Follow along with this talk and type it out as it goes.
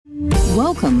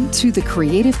Welcome to The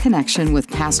Creative Connection with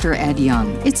Pastor Ed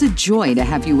Young. It's a joy to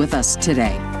have you with us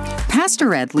today.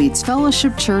 Pastor Ed leads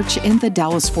Fellowship Church in the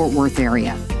Dallas-Fort Worth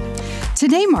area.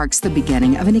 Today marks the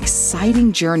beginning of an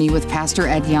exciting journey with Pastor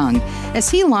Ed Young as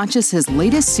he launches his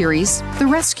latest series, The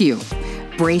Rescue.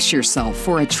 Brace yourself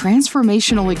for a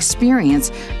transformational experience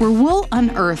where we'll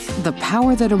unearth the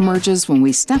power that emerges when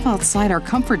we step outside our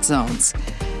comfort zones.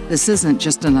 This isn't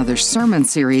just another sermon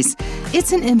series.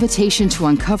 It's an invitation to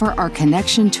uncover our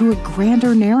connection to a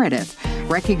grander narrative,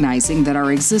 recognizing that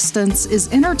our existence is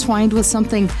intertwined with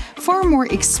something far more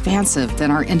expansive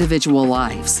than our individual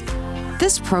lives.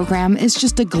 This program is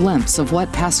just a glimpse of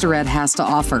what Pastor Ed has to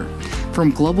offer.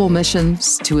 From global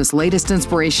missions to his latest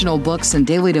inspirational books and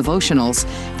daily devotionals,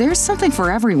 there's something for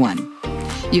everyone.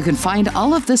 You can find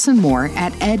all of this and more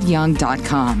at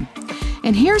edyoung.com.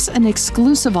 And here's an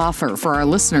exclusive offer for our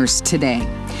listeners today.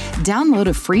 Download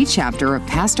a free chapter of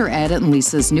Pastor Ed and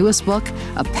Lisa's newest book,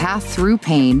 A Path Through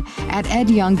Pain, at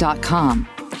edyoung.com.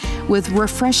 With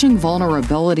refreshing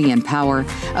vulnerability and power,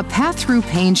 A Path Through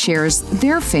Pain shares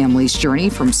their family's journey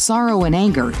from sorrow and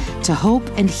anger to hope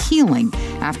and healing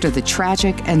after the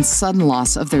tragic and sudden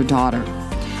loss of their daughter.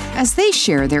 As they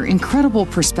share their incredible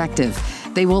perspective,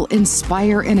 they will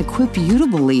inspire and equip you to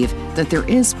believe that there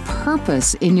is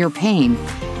purpose in your pain,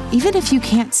 even if you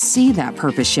can't see that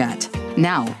purpose yet.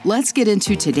 Now, let's get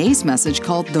into today's message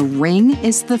called The Ring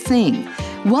is the Thing.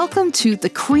 Welcome to The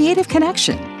Creative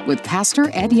Connection with Pastor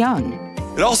Ed Young.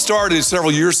 It all started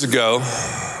several years ago,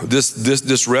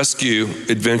 this rescue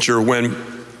adventure, when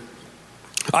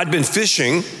I'd been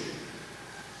fishing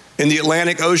in the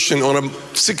Atlantic Ocean on a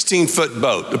 16-foot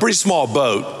boat, a pretty small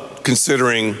boat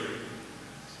considering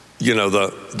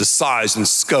the size and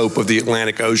scope of the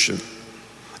Atlantic Ocean.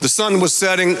 The sun was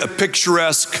setting, a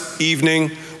picturesque evening.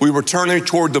 We were turning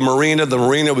toward the marina. The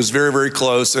marina was very, very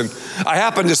close. And I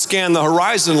happened to scan the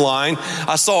horizon line.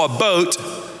 I saw a boat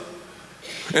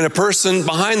and a person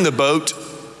behind the boat,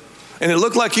 and it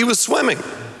looked like he was swimming.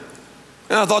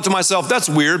 And I thought to myself, that's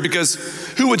weird, because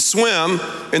who would swim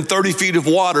in 30 feet of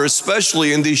water,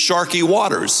 especially in these sharky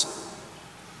waters?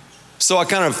 So I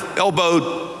kind of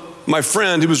elbowed my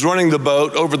friend who was running the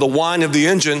boat over the whine of the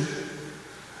engine,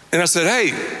 and I said,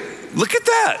 hey, look at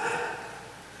that.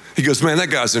 He goes, man,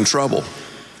 that guy's in trouble.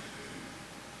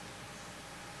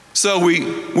 So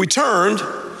we turned,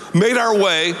 made our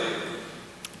way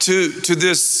to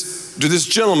this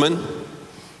gentleman.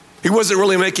 He wasn't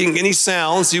really making any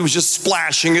sounds. He was just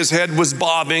splashing. His head was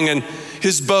bobbing, and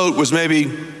his boat was maybe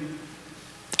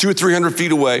 200 or 300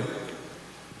 feet away.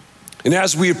 And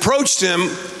as we approached him,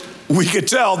 we could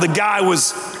tell the guy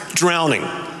was drowning.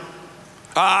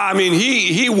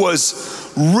 He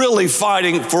was really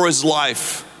fighting for his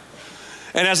life.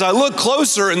 And as I look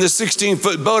closer in this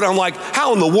 16-foot boat, I'm like,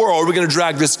 how in the world are we going to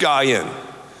drag this guy in?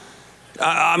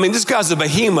 This guy's a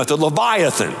behemoth, a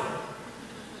leviathan.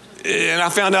 And I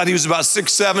found out he was about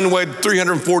 6'7", weighed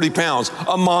 340 pounds,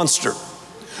 a monster.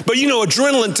 But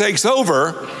adrenaline takes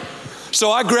over.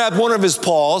 So I grabbed one of his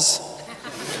paws.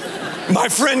 My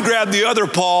friend grabbed the other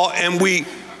paw, and we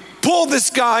pulled this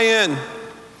guy in.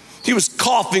 He was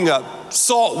coughing up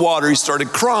salt water. He started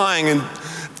crying and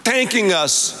thanking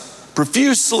us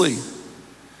profusely.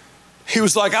 He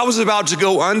was like, I was about to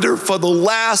go under for the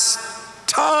last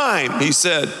time, he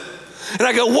said. And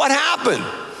I go, what happened?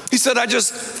 He said, I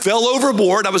just fell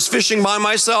overboard. I was fishing by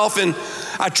myself, and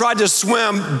I tried to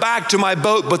swim back to my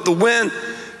boat, but the wind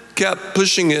kept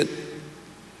pushing it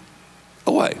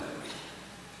away.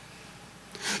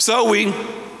 So we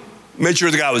made sure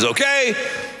the guy was okay.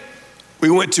 We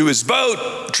went to his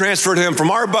boat, transferred him from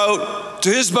our boat to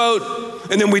his boat,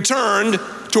 and then we turned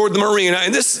toward the marina.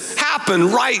 And this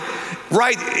happened right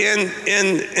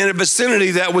in a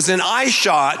vicinity that was an eye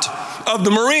shot of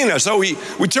the marina. So we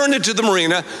turned into the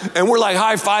marina, and we're like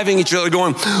high-fiving each other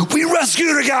going, we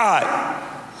rescued a guy.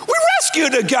 We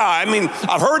rescued a guy.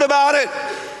 I've heard about it.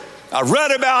 I've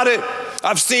read about it.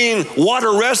 I've seen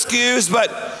water rescues, but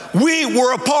we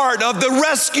were a part of the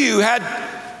rescue. Had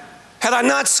I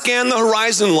not scanned the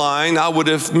horizon line, I would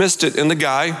have missed it, and the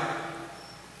guy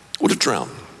would have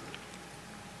drowned.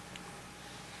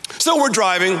 So we're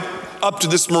driving up to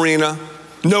this marina,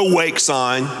 no wake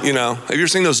sign, Have you ever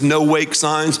seen those no wake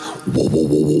signs?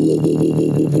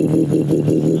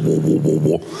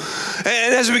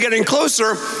 And as we're getting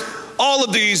closer, all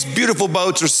of these beautiful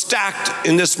boats are stacked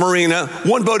in this marina.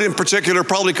 One boat in particular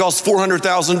probably cost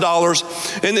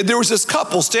 $400,000. And there was this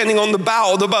couple standing on the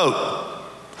bow of the boat.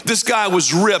 This guy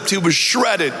was ripped. He was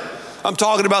shredded. I'm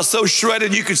talking about so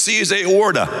shredded you could see his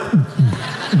aorta.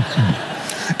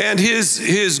 and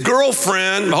his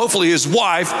girlfriend, hopefully his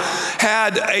wife,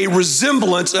 had a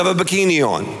resemblance of a bikini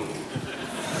on.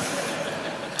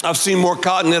 I've seen more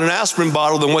cotton in an aspirin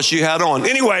bottle than what she had on.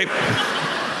 Anyway,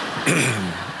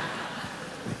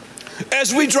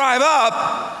 as we drive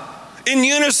up in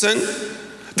unison,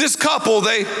 this couple,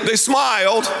 they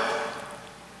smiled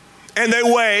and they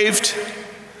waved,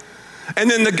 and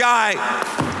then the guy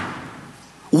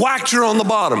whacked her on the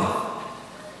bottom.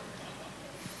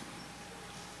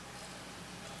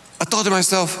 I thought to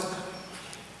myself,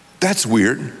 that's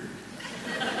weird.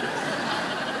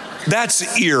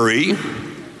 That's eerie.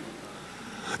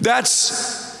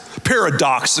 That's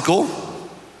paradoxical.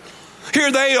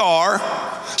 Here they are,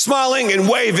 smiling and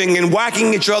waving and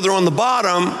whacking each other on the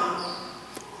bottom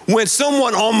when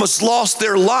someone almost lost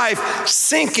their life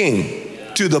sinking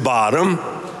to the bottom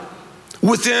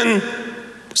within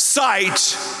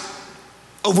sight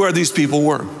of where these people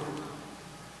were.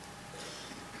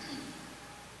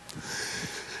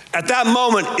 At that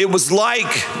moment, it was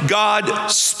like God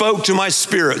spoke to my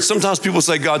spirit. Sometimes people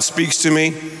say God speaks to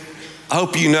me. I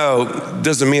hope you know,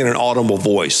 doesn't mean an audible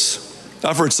voice.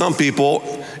 I've heard some people,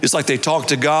 it's like they talk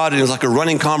to God and it's like a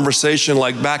running conversation,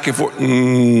 like back and forth.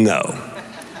 No,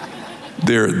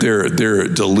 they're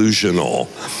delusional.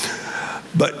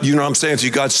 But you know what I'm saying to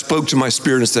you? God spoke to my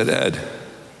spirit and said, Ed,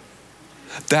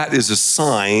 that is a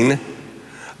sign,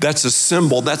 that's a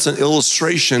symbol, that's an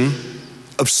illustration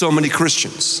of so many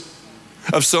Christians,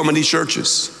 of so many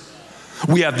churches.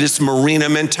 We have this marina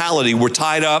mentality. We're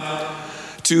tied up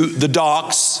to the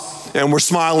docks and we're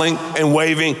smiling and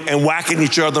waving and whacking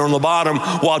each other on the bottom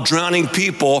while drowning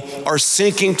people are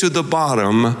sinking to the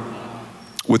bottom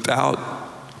without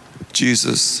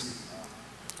Jesus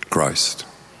Christ.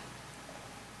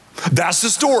 That's the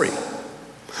story.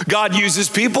 God uses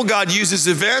people, God uses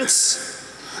events,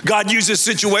 God uses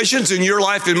situations in your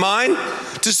life and mine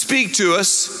to speak to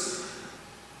us.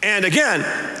 And again,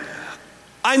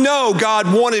 I know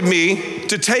God wanted me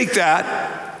to take that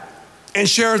and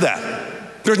share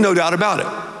that. There's no doubt about it.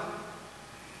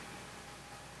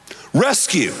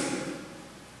 Rescue.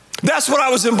 That's what I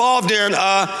was involved in,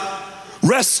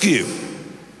 rescue.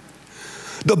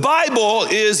 The Bible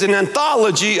is an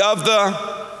anthology of the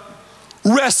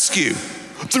rescue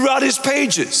throughout its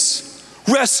pages.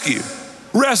 Rescue,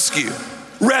 rescue,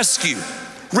 rescue,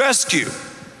 rescue.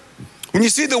 When you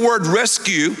see the word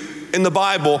rescue in the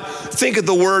Bible, think of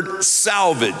the word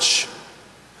salvage.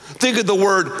 Think of the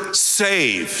word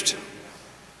saved.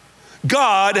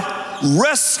 God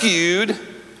rescued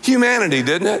humanity,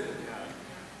 didn't it?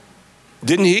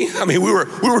 Didn't he? I mean, we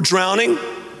were drowning,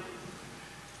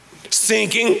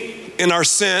 sinking in our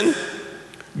sin.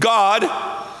 God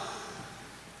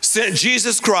sent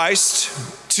Jesus Christ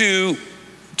to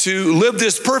live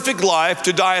this perfect life,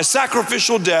 to die a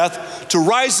sacrificial death, to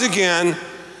rise again,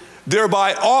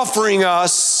 thereby offering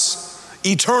us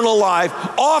eternal life,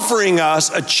 offering us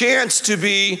a chance to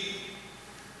be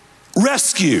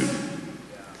rescued,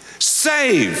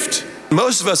 saved.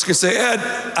 Most of us can say, Ed,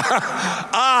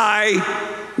 I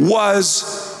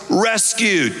was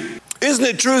rescued. Isn't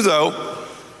it true, though,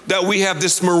 that we have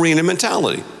this marina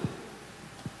mentality?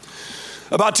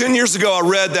 About 10 years ago, I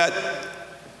read that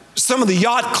some of the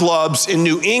yacht clubs in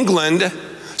New England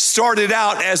started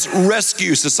out as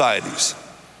rescue societies.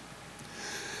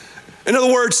 In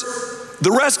other words,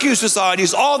 the rescue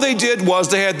societies, all they did was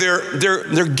they had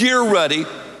their gear ready,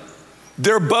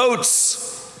 their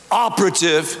boats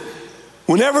operative.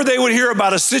 Whenever they would hear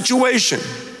about a situation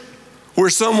where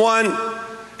someone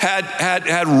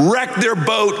had wrecked their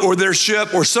boat or their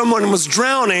ship or someone was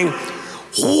drowning,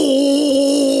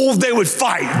 they would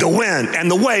fight the wind and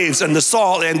the waves and the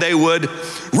salt, and they would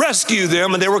rescue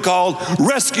them, and they were called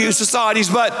rescue societies.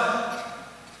 But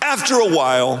after a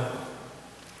while,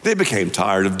 they became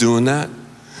tired of doing that.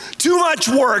 Too much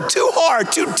work, too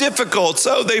hard, too difficult.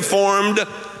 So they formed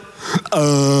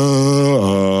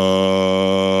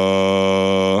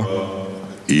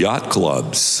yacht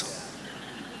clubs.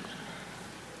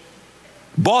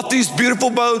 Bought these beautiful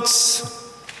boats,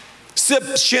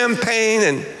 sipped champagne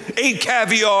and ate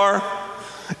caviar,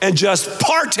 and just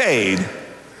partayed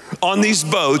on these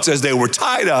boats as they were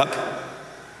tied up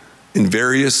in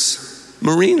various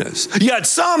marinas. Yet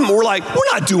some were like,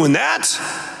 we're not doing that.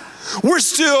 We're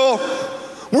still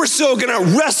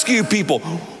gonna rescue people.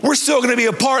 We're still gonna be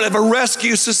a part of a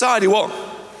rescue society. Well,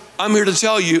 I'm here to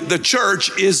tell you, the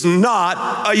church is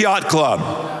not a yacht club.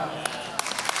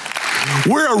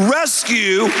 We're a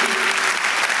rescue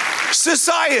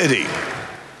society.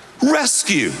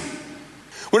 Rescue.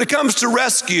 When it comes to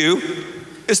rescue,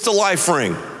 it's the life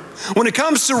ring. When it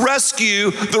comes to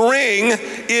rescue, the ring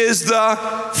is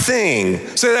the thing.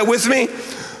 Say that with me.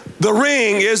 The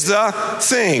ring is the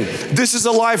thing. This is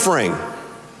a life ring.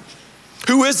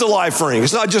 Who is the life ring?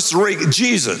 It's not just a ring,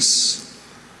 Jesus.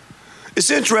 It's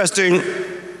interesting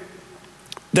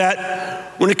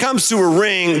that when it comes to a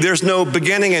ring, there's no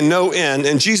beginning and no end.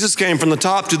 And Jesus came from the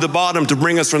top to the bottom to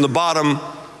bring us from the bottom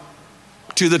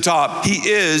to the top. He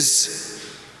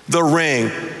is the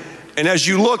ring. And as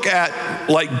you look at,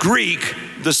 like Greek,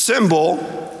 the symbol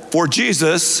for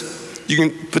Jesus, you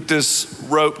can put this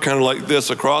rope kind of like this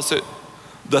across it,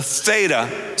 the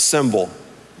theta symbol.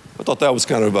 I thought that was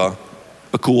kind of a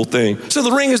cool thing. So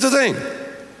the ring is the thing.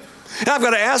 And I've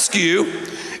got to ask you,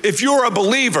 if you're a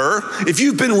believer, if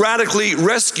you've been radically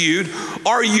rescued,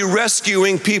 are you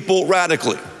rescuing people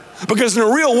radically? Because in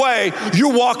a real way,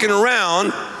 you're walking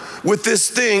around with this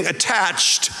thing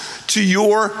attached to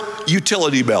your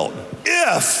utility belt,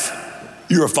 if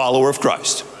you're a follower of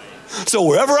Christ. So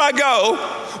wherever I go,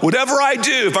 whatever I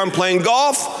do, if I'm playing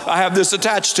golf, I have this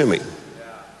attached to me.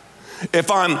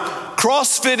 If I'm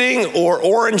crossfitting or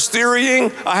orange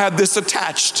theorying, I have this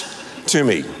attached to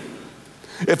me.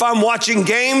 If I'm watching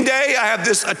game day, I have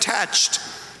this attached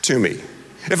to me.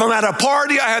 If I'm at a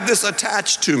party, I have this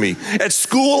attached to me. At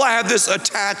school, I have this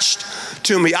attached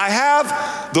to me. I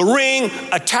have the ring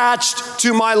attached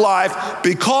to my life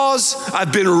because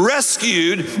I've been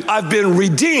rescued, I've been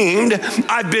redeemed,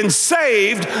 I've been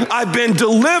saved, I've been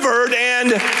delivered,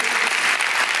 and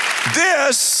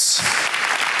this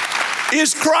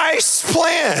is Christ's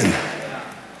plan.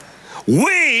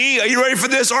 We, are you ready for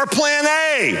this, are plan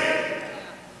A.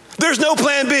 There's no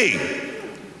plan B.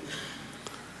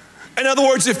 In other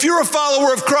words, if you're a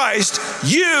follower of Christ,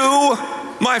 you,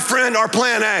 my friend, are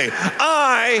plan A.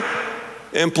 I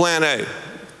am plan A.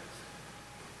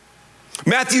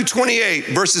 Matthew 28,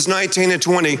 verses 19 and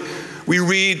 20, we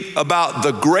read about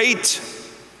the Great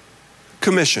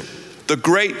Commission. The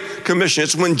Great Commission.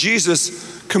 It's when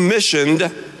Jesus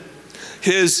commissioned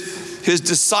his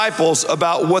disciples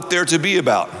about what they're to be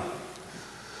about.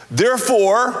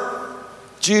 Therefore,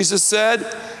 Jesus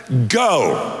said,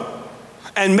 go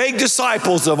and make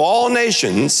disciples of all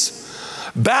nations,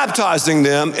 baptizing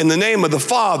them in the name of the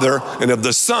Father and of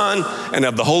the Son and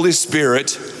of the Holy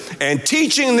Spirit, and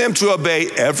teaching them to obey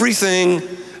everything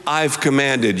I've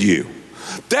commanded you.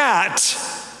 That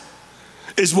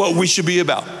is what we should be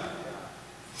about.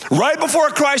 Right before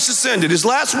Christ ascended, his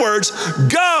last words,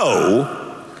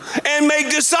 go and make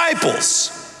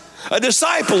disciples. A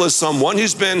disciple is someone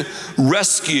who's been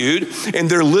rescued and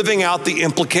they're living out the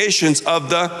implications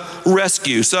of the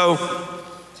rescue. So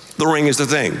the ring is the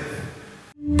thing.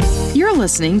 You're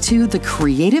listening to The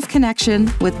Creative Connection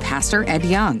with Pastor Ed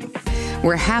Young.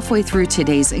 We're halfway through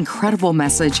today's incredible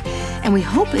message, and we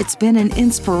hope it's been an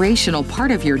inspirational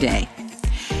part of your day.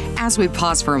 As we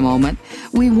pause for a moment,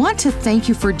 we want to thank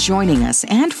you for joining us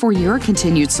and for your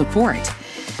continued support.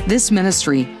 This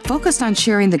ministry, focused on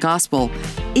sharing the gospel,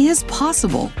 is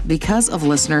possible because of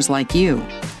listeners like you.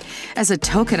 As a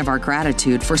token of our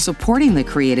gratitude for supporting The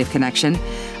Creative Connection,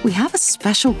 we have a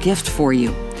special gift for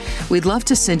you. We'd love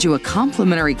to send you a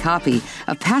complimentary copy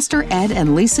of Pastor Ed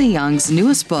and Lisa Young's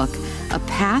newest book, A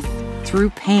Path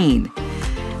Through Pain.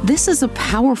 This is a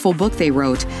powerful book they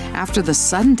wrote after the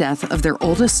sudden death of their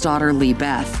oldest daughter, Lee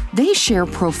Beth. They share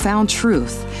profound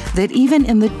truth that even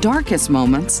in the darkest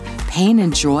moments, pain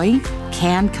and joy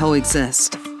can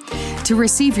coexist. To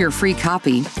receive your free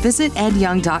copy, visit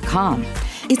edyoung.com.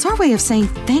 It's our way of saying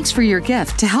thanks for your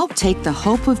gift to help take the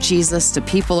hope of Jesus to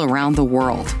people around the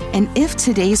world. And if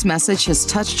today's message has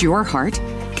touched your heart,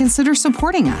 consider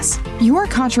supporting us. Your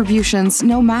contributions,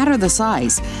 no matter the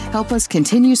size, help us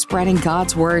continue spreading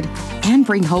God's word and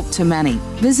bring hope to many.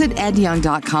 Visit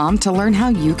edyoung.com to learn how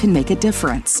you can make a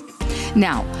difference.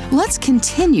 Now, let's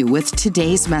continue with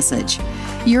today's message.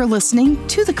 You're listening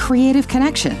to The Creative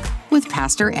Connection with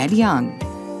Pastor Ed Young.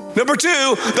 Number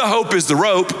two, the hope is the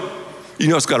rope. You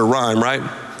know it's got a rhyme, right?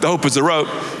 The hope is the rope.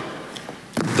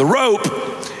 The rope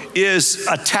is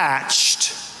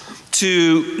attached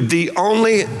to the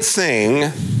only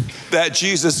thing that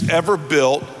Jesus ever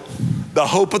built, the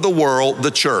hope of the world,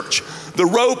 the church. The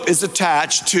rope is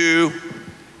attached to,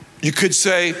 you could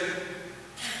say,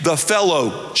 the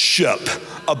fellowship,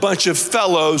 a bunch of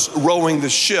fellows rowing the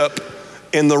ship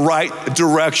in the right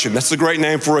direction. That's a great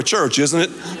name for a church, isn't it?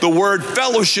 The word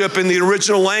fellowship in the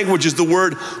original language is the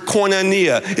word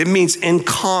koinonia. It means in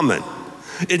common.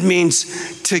 It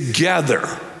means together.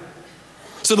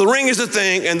 So the ring is the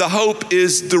thing and the hope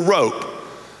is the rope.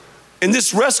 In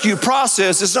this rescue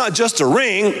process, it's not just a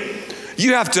ring.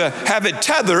 You have to have it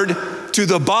tethered to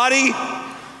the body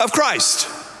of Christ.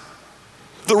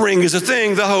 The ring is a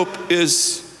thing, the hope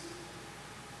is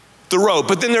the rope.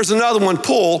 But then there's another one,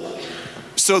 pull,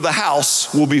 so the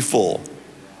house will be full.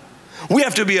 We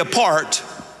have to be a part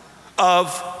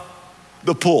of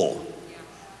the pull.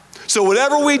 So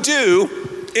whatever we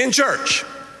do in church,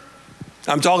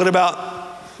 I'm talking about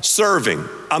serving,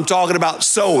 I'm talking about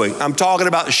sowing, I'm talking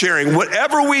about sharing.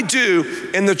 Whatever we do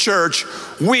in the church,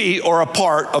 we are a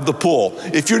part of the pull.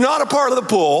 If you're not a part of the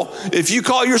pull, if you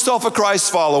call yourself a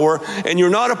Christ follower and you're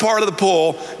not a part of the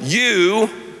pull, you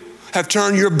have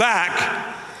turned your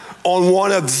back on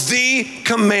one of the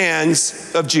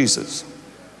commands of Jesus.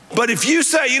 But if you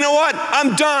say, you know what,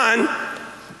 I'm done,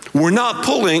 we're not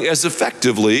pulling as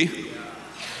effectively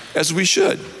as we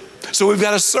should. So we've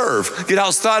got to serve, get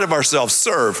outside of ourselves,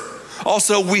 serve.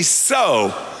 Also, we sow.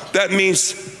 That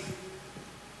means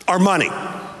our money.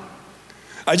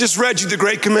 I just read you the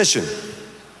Great Commission,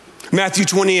 Matthew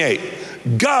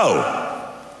 28. Go.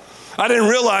 I didn't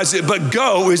realize it, but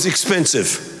go is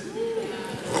expensive.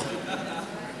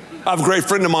 I have a great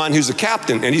friend of mine who's a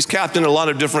captain, and he's captained a lot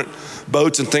of different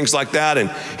boats and things like that,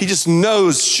 and he just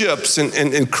knows ships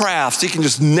and crafts. He can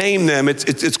just name them.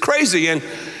 It's crazy. And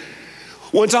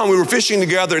one time we were fishing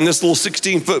together in this little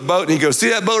 16-foot boat, and he goes,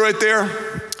 see that boat right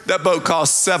there? That boat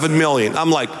costs $7 million.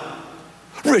 I'm like,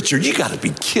 Richard, you got to be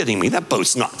kidding me. That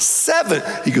boat's not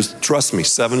 $7. He goes, trust me,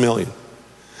 $7 million.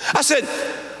 I said,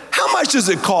 how much does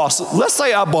it cost? Let's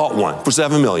say I bought one for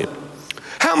 $7 million.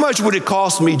 How much would it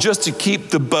cost me just to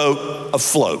keep the boat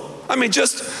afloat? I mean,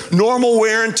 just normal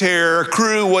wear and tear,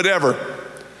 crew, whatever.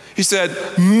 He said,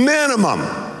 minimum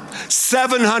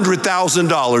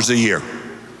 $700,000 a year,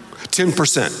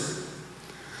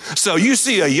 10%. So you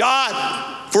see a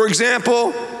yacht, for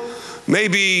example,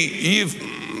 maybe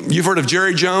you've heard of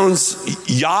Jerry Jones'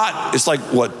 yacht. It's like,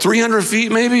 what, 300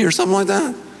 feet maybe or something like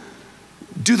that?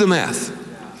 Do the math.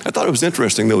 I thought it was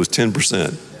interesting, though, it was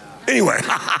 10%. Anyway,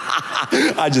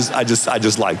 I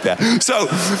just like that.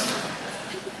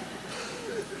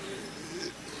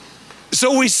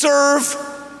 So we serve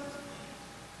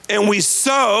and we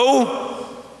sow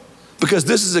because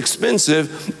this is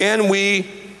expensive, and we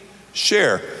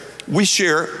share. We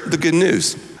share the good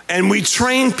news. And we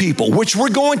train people, which we're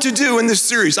going to do in this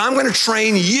series. I'm going to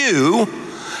train you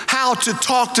how to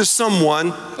talk to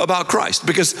someone about Christ.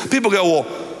 Because people go, well,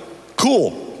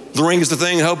 cool. The ring is the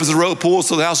thing, hope is the rope, pull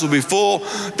so the house will be full.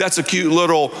 That's a cute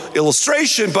little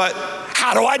illustration, but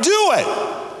how do I do it?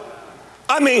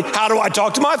 I mean, how do I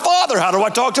talk to my father? How do I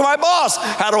talk to my boss?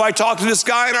 How do I talk to this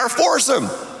guy in our foursome?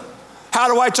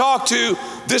 How do I talk to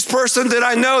this person that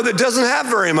I know that doesn't have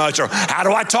very much? Or how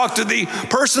do I talk to the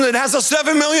person that has a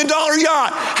 $7 million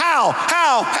yacht?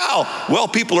 How? Well,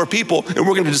 people are people, and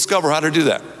we're going to discover how to do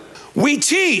that. We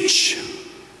teach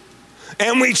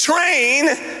and we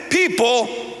train people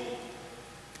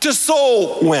to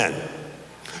soul win,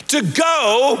 to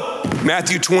go,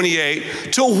 Matthew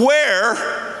 28, to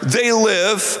where they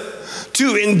live,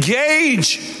 to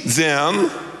engage them,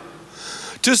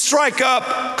 to strike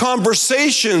up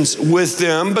conversations with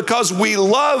them because we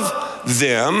love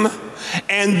them,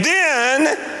 and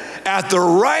then at the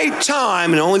right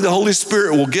time, and only the Holy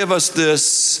Spirit will give us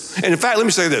this. And in fact, let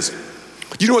me say this.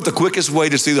 You know what the quickest way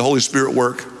to see the Holy Spirit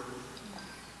work?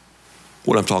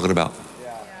 What I'm talking about.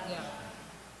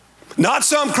 Not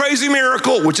some crazy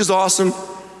miracle, which is awesome.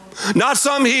 Not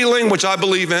some healing, which I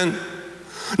believe in.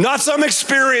 Not some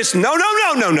experience. No.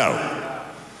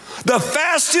 The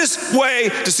fastest way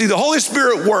to see the Holy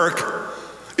Spirit work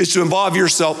is to involve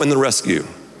yourself in the rescue.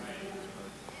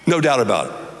 No doubt about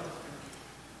it.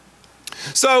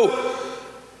 So,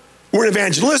 we're an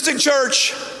evangelistic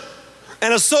church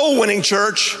and a soul-winning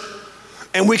church,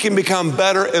 and we can become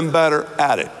better and better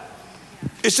at it.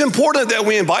 It's important that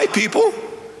we invite people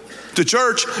to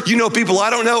church. You know people I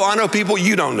don't know. I know people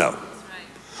you don't know.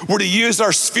 We're to use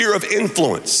our sphere of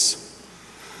influence.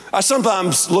 I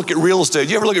sometimes look at real estate.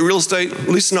 You ever look at real estate?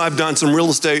 Lisa and I have done some real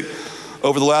estate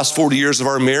over the last 40 years of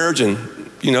our marriage, and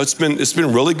you know it's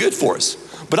been really good for us.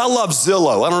 But I love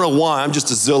Zillow. I don't know why. I'm just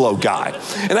a Zillow guy.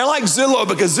 And I like Zillow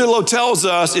because Zillow tells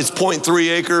us it's 0.3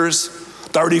 acres,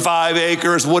 35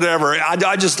 acres, whatever.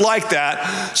 I just like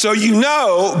that. So you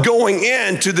know going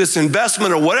into this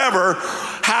investment or whatever,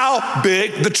 how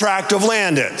big the tract of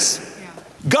land is.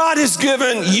 God has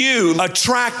given you a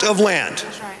tract of land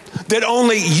that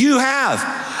only you have.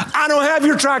 I don't have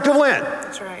your tract of land.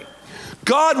 That's right.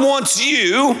 God wants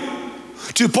you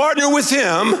to partner with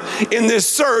Him in this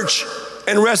search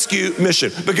and rescue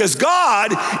mission, because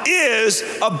God is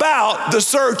about the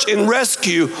search and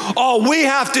rescue. All we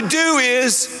have to do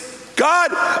is, God,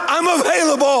 I'm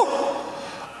available.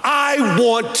 I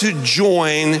want to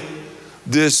join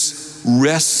this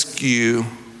rescue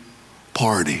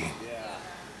party.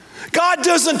 God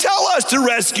doesn't tell us to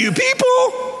rescue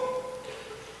people.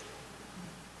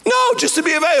 No, just to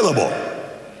be available.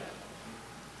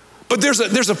 But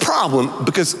there's a problem,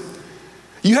 because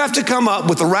you have to come up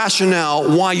with a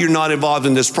rationale why you're not involved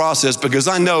in this process, because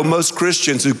I know most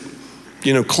Christians who,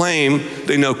 claim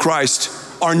they know Christ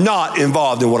are not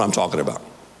involved in what I'm talking about.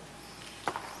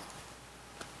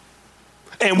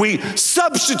 And we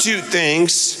substitute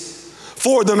things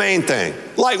for the main thing,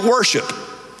 like worship.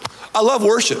 I love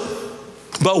worship.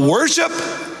 But worship,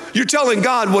 you're telling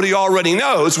God what he already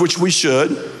knows, which we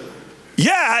should.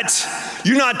 Yet,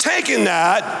 you're not taking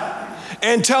that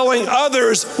and telling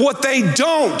others what they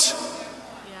don't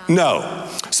know.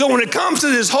 So when it comes to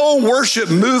this whole worship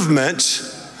movement,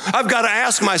 I've got to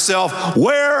ask myself,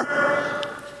 where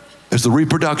is the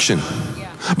reproduction?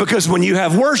 Because when you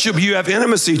have worship, you have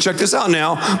intimacy. Check this out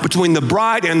now, between the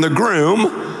bride and the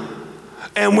groom.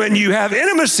 And when you have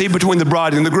intimacy between the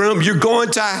bride and the groom, you're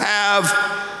going to have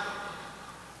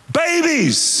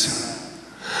babies,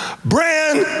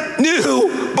 brand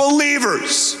new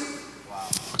believers.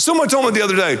 Someone told me the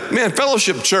other day, man,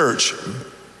 Fellowship Church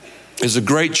is a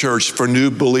great church for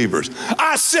new believers.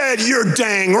 I said, you're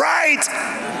dang right.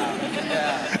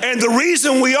 And the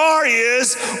reason we are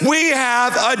is we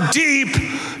have a deep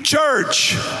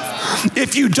church.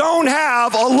 If you don't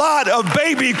have a lot of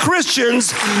baby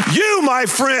Christians, you, my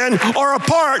friend, are a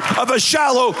part of a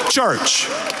shallow church.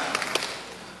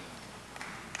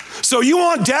 So you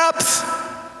want depth?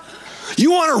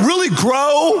 You want to really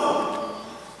grow?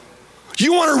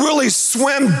 You want to really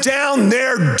swim down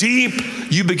there deep?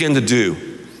 You begin to do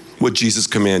what Jesus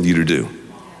commanded you to do.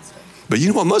 But you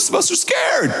know what? Most of us are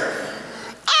scared.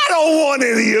 I don't want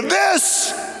any of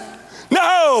this.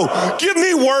 No, give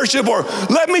me worship, or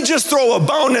let me just throw a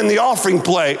bone in the offering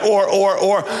plate, or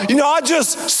I'll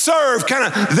just serve, kind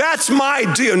of, that's my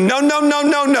deal.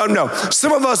 No.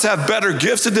 Some of us have better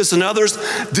gifts at this than others.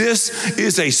 This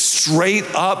is a straight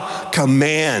up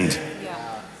command.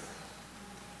 Yeah.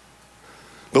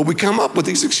 But we come up with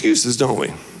these excuses, don't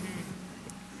we?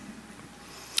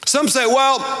 Some say,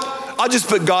 well, I'll just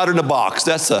put God in a box.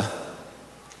 That's a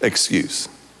excuse.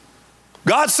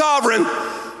 God's sovereign.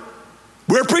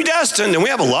 We're predestined, and we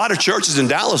have a lot of churches in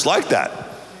Dallas like that.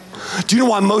 Do you know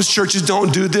why most churches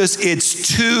don't do this?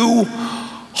 It's too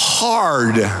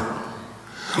hard.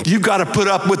 You've got to put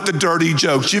up with the dirty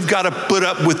jokes. You've got to put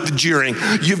up with the jeering.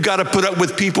 You've got to put up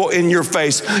with people in your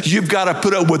face. You've got to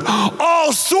put up with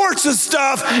all sorts of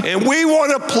stuff, and we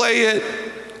want to play it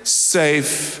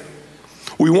safe.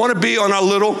 We want to be on our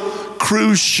little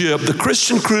cruise ship, the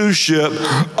Christian cruise ship,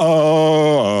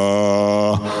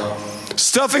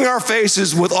 stuffing our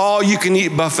faces with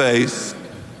all-you-can-eat buffets,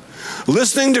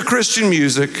 listening to Christian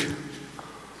music,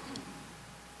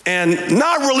 and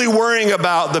not really worrying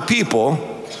about the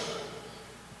people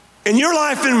in your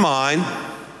life and mine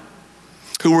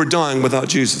who are dying without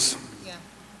Jesus. Yeah.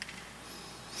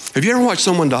 Have you ever watched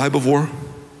someone die before?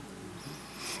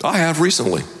 I have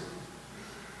recently.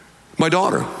 My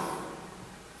daughter.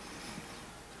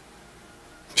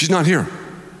 She's not here.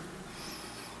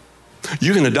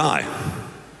 You're going to die.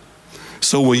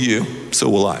 So will you. So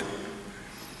will I.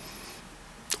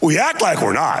 We act like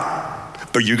we're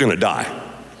not, but you're going to die.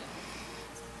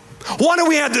 Why do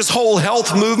we have this whole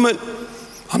health movement?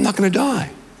 I'm not going to die.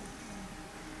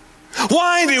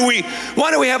 Why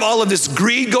do we have all of this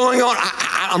greed going on?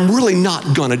 I'm really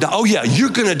not going to die. Oh yeah, you're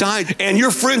going to die, and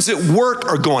your friends at work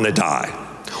are going to die.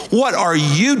 What are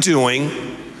you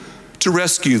doing to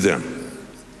rescue them?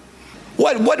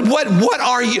 What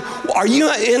are you? Are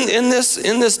you in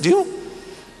this deal?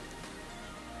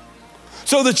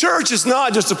 So the church is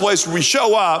not just a place where we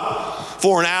show up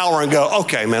for an hour and go,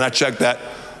 okay, man, I checked that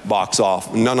box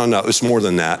off. No, it's more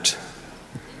than that.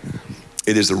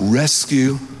 It is a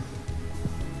rescue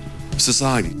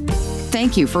society.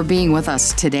 Thank you for being with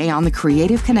us today on The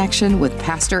Creative Connection with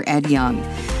Pastor Ed Young.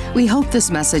 We hope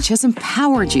this message has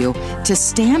empowered you to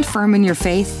stand firm in your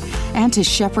faith and to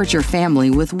shepherd your family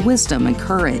with wisdom and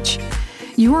courage.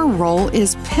 Your role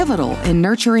is pivotal in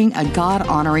nurturing a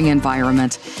God-honoring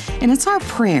environment, and it's our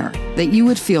prayer that you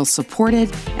would feel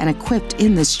supported and equipped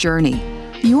in this journey.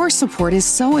 Your support is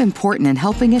so important in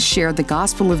helping us share the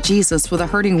gospel of Jesus with a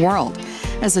hurting world.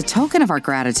 As a token of our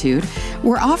gratitude,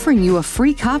 we're offering you a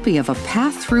free copy of A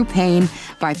Path Through Pain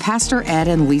by Pastor Ed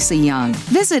and Lisa Young.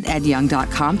 Visit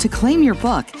edyoung.com to claim your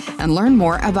book and learn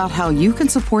more about how you can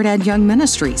support Ed Young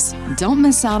Ministries. Don't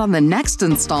miss out on the next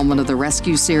installment of the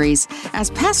Rescue series as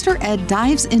Pastor Ed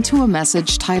dives into a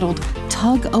message titled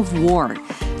Tug of War.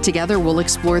 Together, we'll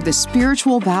explore the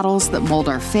spiritual battles that mold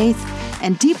our faith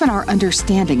and deepen our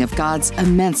understanding of God's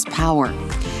immense power.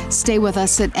 Stay with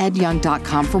us at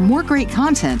edyoung.com for more great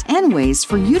content and ways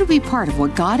for you to be part of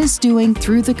what God is doing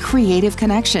through the Creative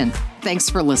Connection. Thanks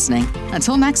for listening.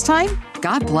 Until next time,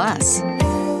 God bless.